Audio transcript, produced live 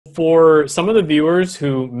For some of the viewers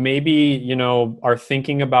who maybe, are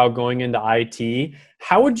thinking about going into IT,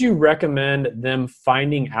 how would you recommend them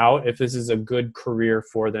finding out if this is a good career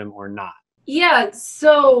for them or not? Yeah,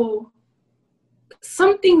 so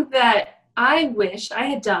something that I wish I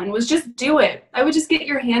had done was just do it. I would just get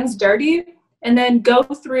your hands dirty and then go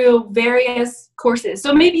through various courses.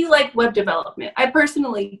 So maybe you like web development. I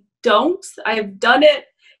personally don't. I've done it,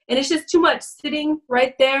 and it's just too much sitting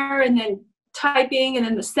right there and then typing and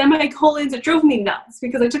then the semicolons. It drove me nuts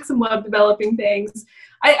because I took some web developing things.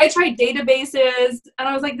 I tried databases, and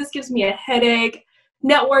I was like, this gives me a headache.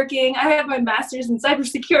 Networking. I have my master's in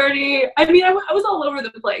cybersecurity. I mean, I was all over the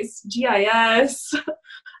place. GIS.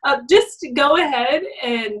 Just go ahead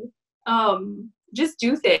and just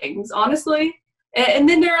do things, honestly. And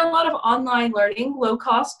then there are a lot of online learning,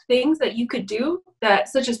 low-cost things that you could do, that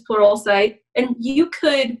such as Pluralsight, and you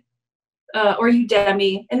could, or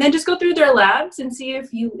Udemy, and then just go through their labs and see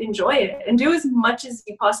if you enjoy it, and do as much as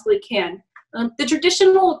you possibly can. The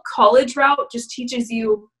traditional college route just teaches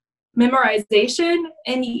you memorization,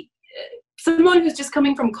 and someone who's just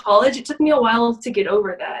coming from college, it took me a while to get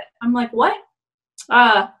over that. I'm like, what?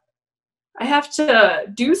 I have to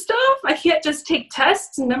do stuff? I can't just take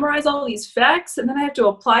tests and memorize all these facts and then I have to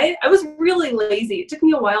apply it. I was really lazy. It took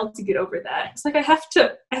me a while to get over that. It's like I have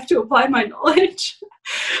to apply my knowledge.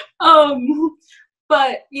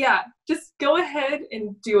 But yeah, just go ahead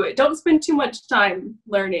and do it. Don't spend too much time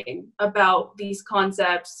learning about these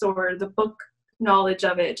concepts or the book knowledge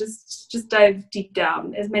of it. Just dive deep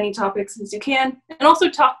down as many topics as you can, and also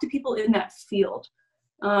talk to people in that field.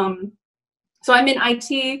 So I'm in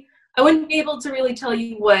IT. I wouldn't be able to really tell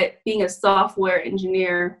you what being a software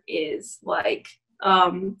engineer is like,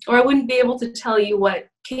 or I wouldn't be able to tell you what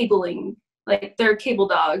cabling, like they're cable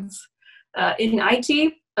dogs in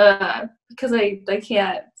IT, because I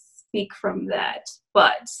can't speak from that.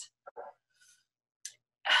 But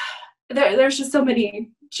there's just so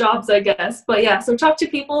many jobs, I guess. But yeah, so talk to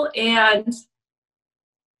people and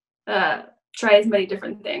try as many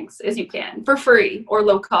different things as you can for free or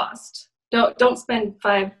low cost. Don't spend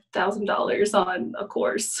 $5,000 on a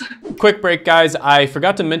course. Quick break, guys. I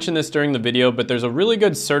forgot to mention this during the video, but there's a really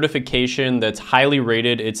good certification that's highly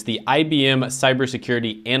rated. It's the IBM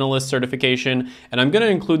Cybersecurity Analyst certification, and I'm going to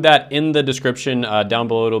include that in the description down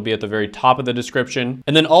below. It'll be at the very top of the description.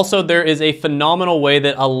 And then also there is a phenomenal way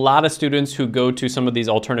that a lot of students who go to some of these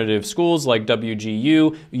alternative schools like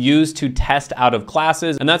WGU use to test out of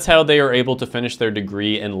classes, and that's how they are able to finish their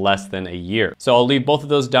degree in less than a year. So I'll leave both of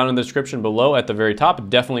those down in the description below at the very top.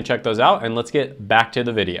 Definitely check those out, and let's get back to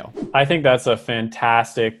the video. I think that's a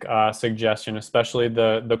fantastic suggestion, especially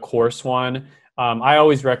the course one. I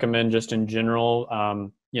always recommend just in general,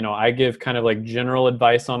 I give kind of like general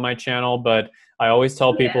advice on my channel, but I always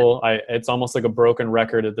tell people, it's almost like a broken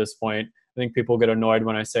record at this point. I think people get annoyed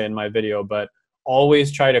when I say in my video, but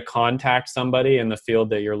always try to contact somebody in the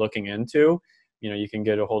field that you're looking into. You can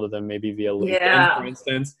get a hold of them maybe via LinkedIn, for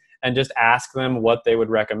instance, and just ask them what they would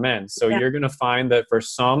recommend. So you're going to find that for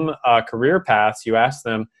some career paths, you ask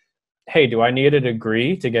them, hey, do I need a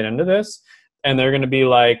degree to get into this? And they're going to be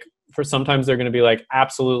like, sometimes they're going to be like,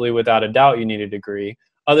 absolutely, without a doubt, you need a degree.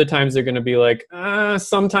 Other times they're going to be like,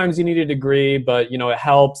 sometimes you need a degree, but it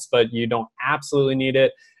helps, but you don't absolutely need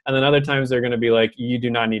it. And then other times they're going to be like, you do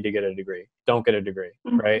not need to get a degree. Don't get a degree,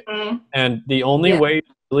 right? And the only way you're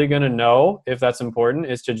really going to know if that's important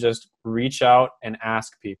is to just reach out and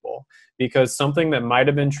ask people, because something that might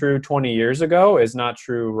have been true 20 years ago is not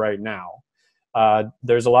true right now.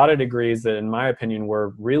 There's a lot of degrees that, in my opinion,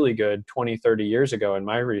 were really good 20, 30 years ago in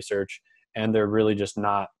my research, and they're really just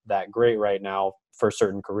not that great right now for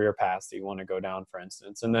certain career paths that you want to go down, for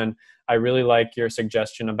instance. And then I really like your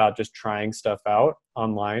suggestion about just trying stuff out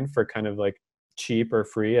online for kind of like cheap or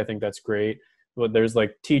free. I think that's great. But there's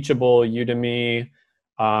like Teachable, Udemy,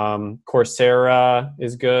 Coursera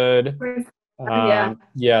is good.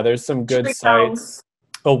 There's some good sites.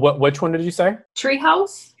 Oh, which one did you say?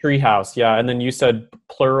 Treehouse. Treehouse, yeah. And then you said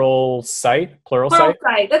Pluralsight.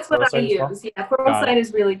 That's what I use. Yeah, Pluralsight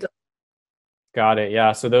is really good. Got it.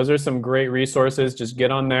 Yeah. So those are some great resources. Just get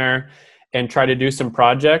on there and try to do some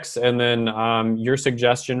projects. And then your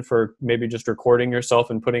suggestion for maybe just recording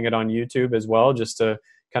yourself and putting it on YouTube as well, just to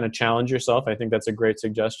kind of challenge yourself. I think that's a great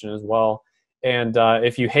suggestion as well. And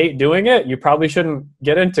if you hate doing it, you probably shouldn't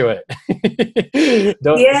get into it.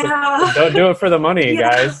 Don't do it for the money,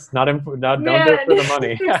 guys. Don't do it for the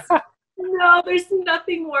money. No, there's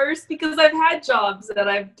nothing worse, because I've had jobs that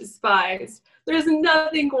I've despised. There's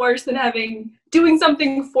nothing worse than doing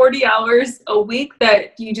something 40 hours a week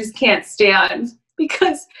that you just can't stand,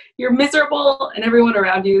 because you're miserable and everyone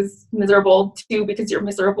around you is miserable too because you're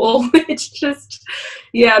miserable. It's just,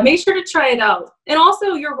 yeah, make sure to try it out. And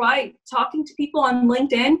also, you're right, talking to people on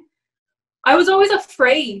LinkedIn, I was always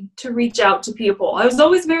afraid to reach out to people. I was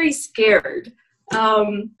always very scared.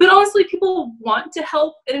 But honestly, people want to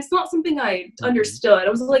help, and it's not something I understood. I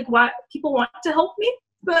was like, why people want to help me?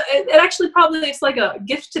 But it actually probably it's like a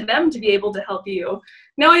gift to them to be able to help you.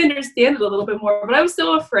 Now I understand it a little bit more, but I was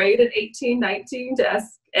so afraid at 18, 19 to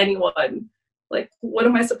ask anyone, like, what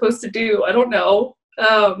am I supposed to do? I don't know.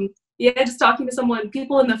 Yeah, just talking to someone,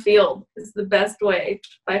 people in the field is the best way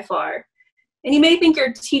by far. And you may think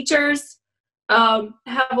your teachers have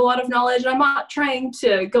a lot of knowledge. I'm not trying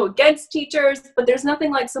to go against teachers, but there's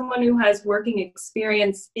nothing like someone who has working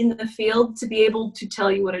experience in the field to be able to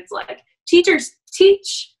tell you what it's like. Teachers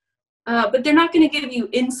teach, but they're not going to give you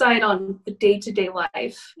insight on the day-to-day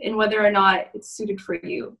life and whether or not it's suited for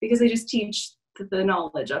you, because they just teach the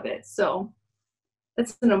knowledge of it. So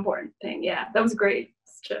that's an important thing. Yeah, that was a great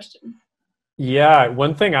suggestion. Yeah,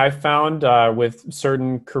 one thing I found with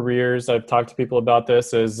certain careers, I've talked to people about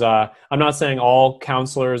this, is I'm not saying all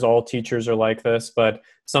counselors, all teachers are like this, but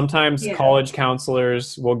sometimes college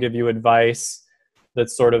counselors will give you advice that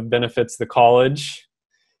sort of benefits the college.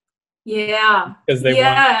 Yeah. Because they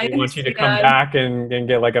want you to come back and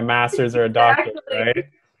get like a master's or a doctorate, right?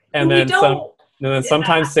 And then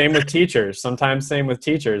sometimes same with teachers. Sometimes same with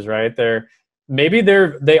teachers, right?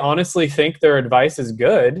 They honestly think their advice is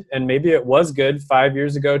good, and maybe it was good 5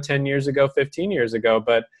 years ago, 10 years ago, 15 years ago,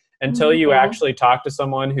 but until you actually talk to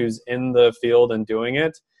someone who's in the field and doing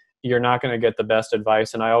it, you're not going to get the best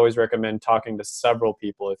advice. And I always recommend talking to several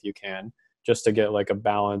people if you can, just to get like a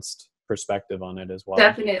balanced perspective on it as well.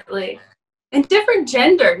 Definitely. And different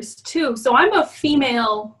genders too. So I'm a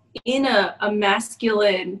female in a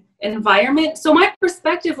masculine environment, so my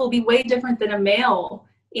perspective will be way different than a male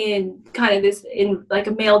in kind of this, in like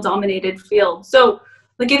a male dominated field. So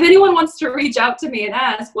like if anyone wants to reach out to me and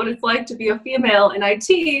ask what it's like to be a female in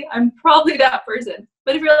IT, I'm probably that person.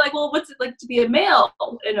 But if you're like, well, what's it like to be a male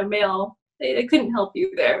in a male, they couldn't help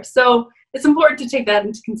you there. So it's important to take that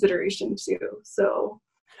into consideration too. So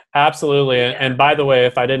absolutely. And by the way,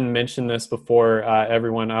 if I didn't mention this before,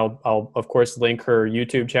 everyone, I'll of course link her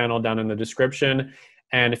YouTube channel down in the description.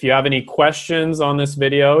 And if you have any questions on this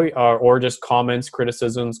video or just comments,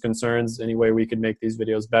 criticisms, concerns, any way we could make these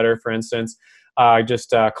videos better, for instance,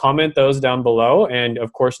 just comment those down below. And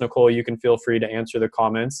of course, Nicole, you can feel free to answer the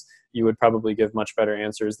comments. You would probably give much better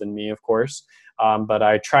answers than me, of course. But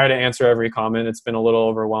I try to answer every comment. It's been a little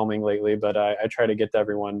overwhelming lately, but I try to get to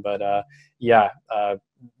everyone. But yeah,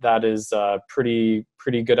 that is a pretty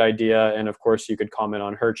good idea. And of course, you could comment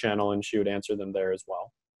on her channel and she would answer them there as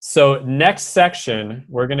well. So next section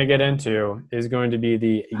we're going to get into is going to be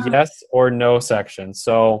the yes or no section.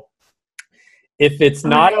 So if it's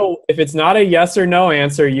not a yes or no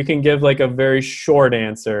answer, you can give like a very short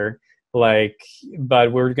answer,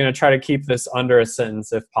 but we're going to try to keep this under a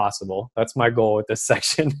sentence if possible. That's my goal with this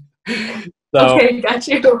section. So, okay, got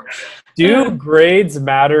you. Do grades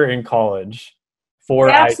matter in college for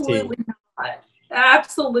Absolutely IT? not.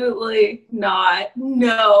 Absolutely not.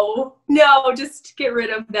 No, just get rid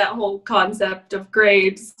of that whole concept of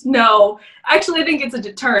grades. No, actually, I think it's a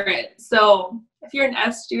deterrent. So if you're an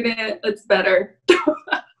F student, it's better.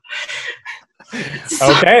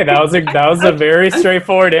 Okay, that was a very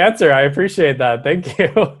straightforward answer. I appreciate that. Thank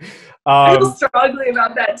you. I feel strongly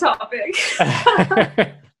about that topic.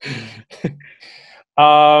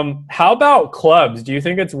 How about clubs? Do you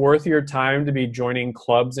think it's worth your time to be joining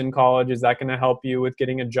clubs in college? Is that going to help you with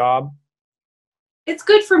getting a job? It's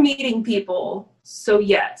good for meeting people, so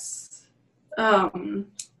yes.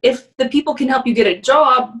 If the people can help you get a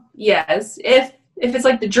job, yes. If it's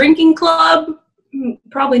like the drinking club,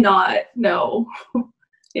 probably not. No.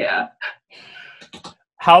 Yeah.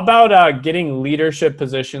 How about getting leadership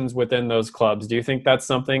positions within those clubs? Do you think that's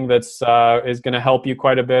something that's is going to help you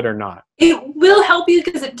quite a bit or not? It will help you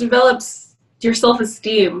because it develops your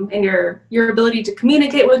self-esteem and your ability to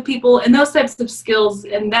communicate with people and those types of skills,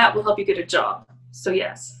 and that will help you get a job. So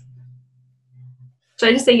yes. Should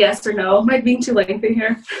I just say yes or no? Am I being too lengthy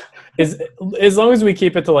here? As long as we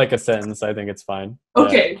keep it to like a sentence, I think it's fine.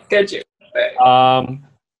 Okay, yeah. Got you. Right.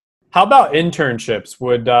 How about internships?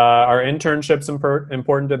 Are internships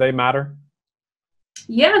important? Do they matter?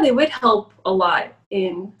 Yeah, they would help a lot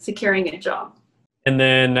in securing a job. And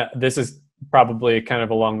then this is probably kind of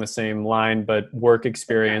along the same line, but work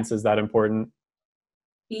experience, is that important?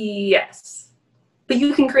 Yes. But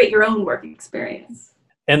you can create your own work experience.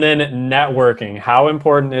 And then networking. How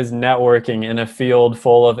important is networking in a field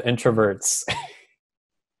full of introverts?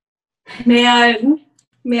 Man,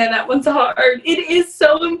 that one's hard. It is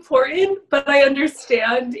so important, but I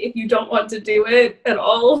understand if you don't want to do it at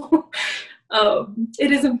all.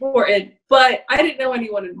 It is important, but I didn't know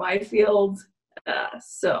anyone in my field.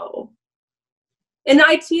 So in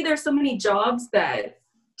IT, there's so many jobs that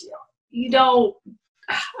you don't,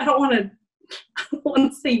 I don't want to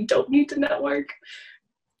say you don't need to network,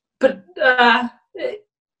 but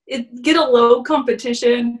get a low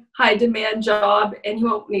competition, high demand job, and you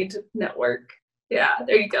won't need to network. Yeah,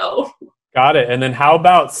 there you go. Got it. And then how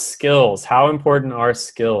about skills? How important are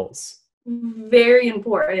skills? Very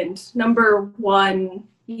important. Number one,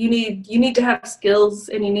 you need to have skills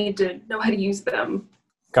and you need to know how to use them.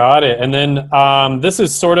 Got it. And then this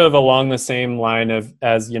is sort of along the same line of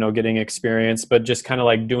as, getting experience, but just kind of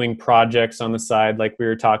like doing projects on the side, like we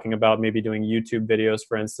were talking about, maybe doing YouTube videos,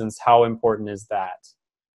 for instance. How important is that?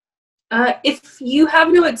 If you have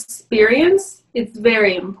no experience, it's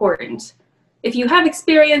very important. If you have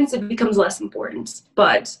experience, it becomes less important.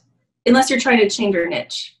 But unless you're trying to change your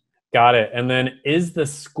niche. Got it. And then is the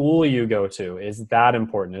school you go to, is that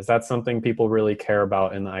important? Is that something people really care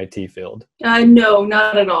about in the IT field? No,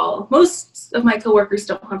 not at all. Most of my coworkers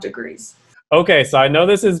don't have degrees. Okay, so I know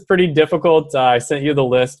this is pretty difficult. I sent you the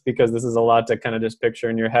list because this is a lot to kind of just picture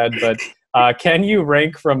in your head, but can you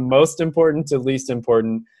rank from most important to least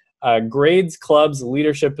important? Grades, clubs,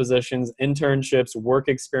 leadership positions, internships, work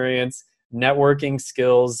experience, networking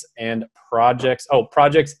skills, and projects. Oh,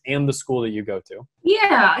 projects and the school that you go to.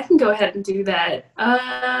 Yeah, I can go ahead and do that.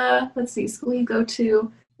 Let's see, school you go to.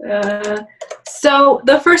 So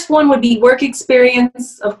the first one would be work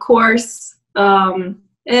experience, of course. And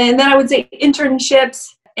then I would say internships.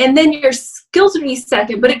 And then your skills would be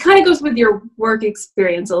second, but it kind of goes with your work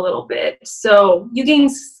experience a little bit. So you gain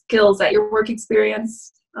skills at your work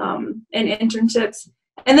experience and internships.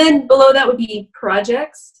 And then below that would be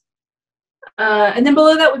projects. And then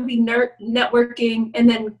below that would be networking, and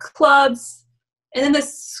then clubs, and then the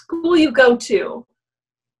school you go to.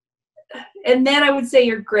 And then I would say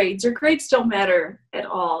your grades. Your grades don't matter at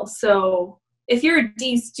all. So if you're a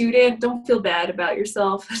D student, don't feel bad about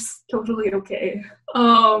yourself. It's totally okay.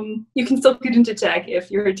 You can still get into tech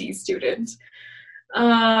if you're a D student.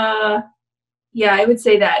 Yeah, I would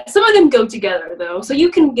say that. Some of them go together, though. So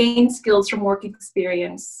you can gain skills from work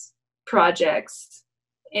experience, projects,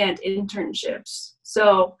 and internships.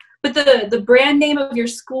 So, but the brand name of your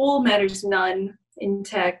school matters none in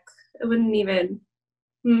tech. It wouldn't even,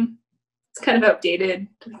 it's kind of outdated.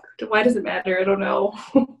 Why does it matter? I don't know.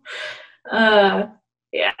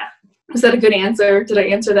 Yeah. Was that a good answer? Did I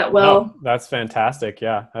answer that well? No, that's fantastic.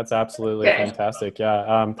 Yeah, that's absolutely fantastic.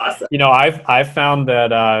 Yeah. Awesome. I've found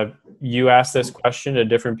that you ask this question to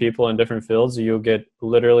different people in different fields, you'll get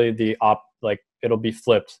literally it'll be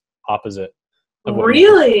flipped opposite.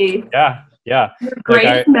 Really? Yeah. Your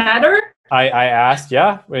grades matter? I asked,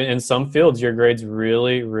 in some fields, your grades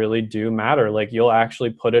really, really do matter. Like you'll actually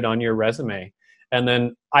put it on your resume. And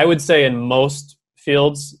then I would say in most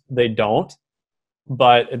fields, they don't.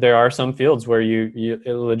 But there are some fields where it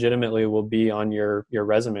legitimately will be on your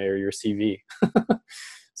resume or your CV.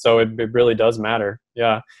 So it really does matter.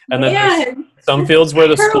 Yeah. And then there's some fields where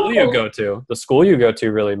the school you go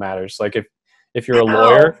to really matters. Like if you're a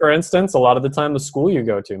lawyer, for instance, a lot of the time the school you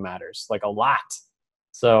go to matters, like a lot.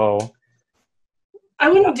 So I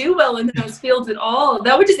wouldn't do well in those fields at all.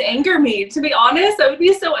 That would just anger me. To be honest, I would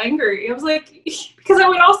be so angry. I was like, because I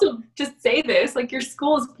would also just say this, like your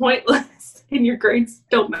school is pointless and your grades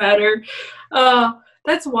don't matter.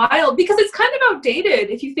 That's wild because it's kind of outdated.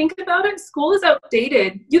 If you think about it, school is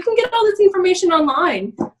outdated. You can get all this information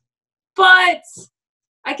online, but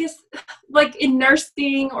I guess like in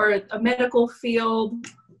nursing or a medical field,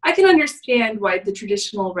 I can understand why the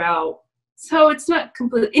traditional route. So it's not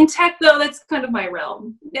complete. In tech, though, that's kind of my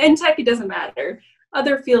realm. In tech, it doesn't matter.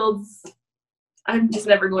 Other fields, I'm just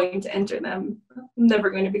never going to enter them. I'm never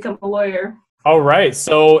going to become a lawyer. All right.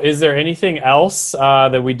 So is there anything else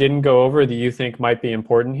that we didn't go over that you think might be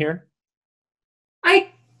important here? I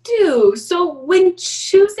do. So when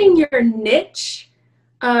choosing your niche,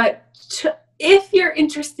 if you're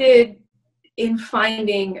interested in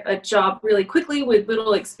finding a job really quickly with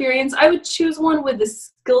little experience, I would choose one where the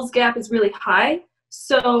skills gap is really high.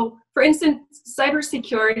 So for instance,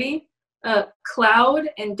 cybersecurity, cloud,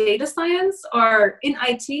 and data science are in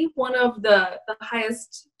IT one of the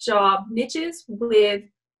highest job niches with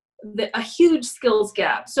a huge skills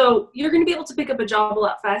gap. So you're going to be able to pick up a job a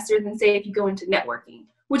lot faster than, say, if you go into networking,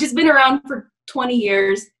 which has been around for 20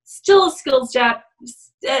 years, still a skills gap,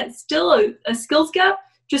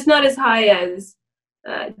 just not as high as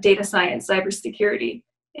data science, cybersecurity.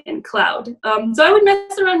 and cloud. So I would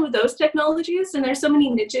mess around with those technologies, and there's so many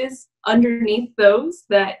niches underneath those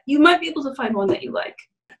that you might be able to find one that you like.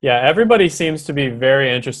 Yeah, everybody seems to be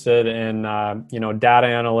very interested in, data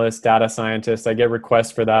analysts, data scientists. I get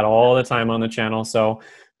requests for that all the time on the channel. So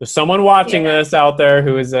there's someone watching this out there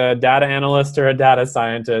who is a data analyst or a data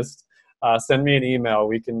scientist. Send me an email.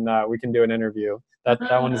 We can do an interview. That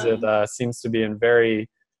one seems to be in very,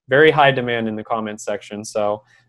 very high demand in the comments section. So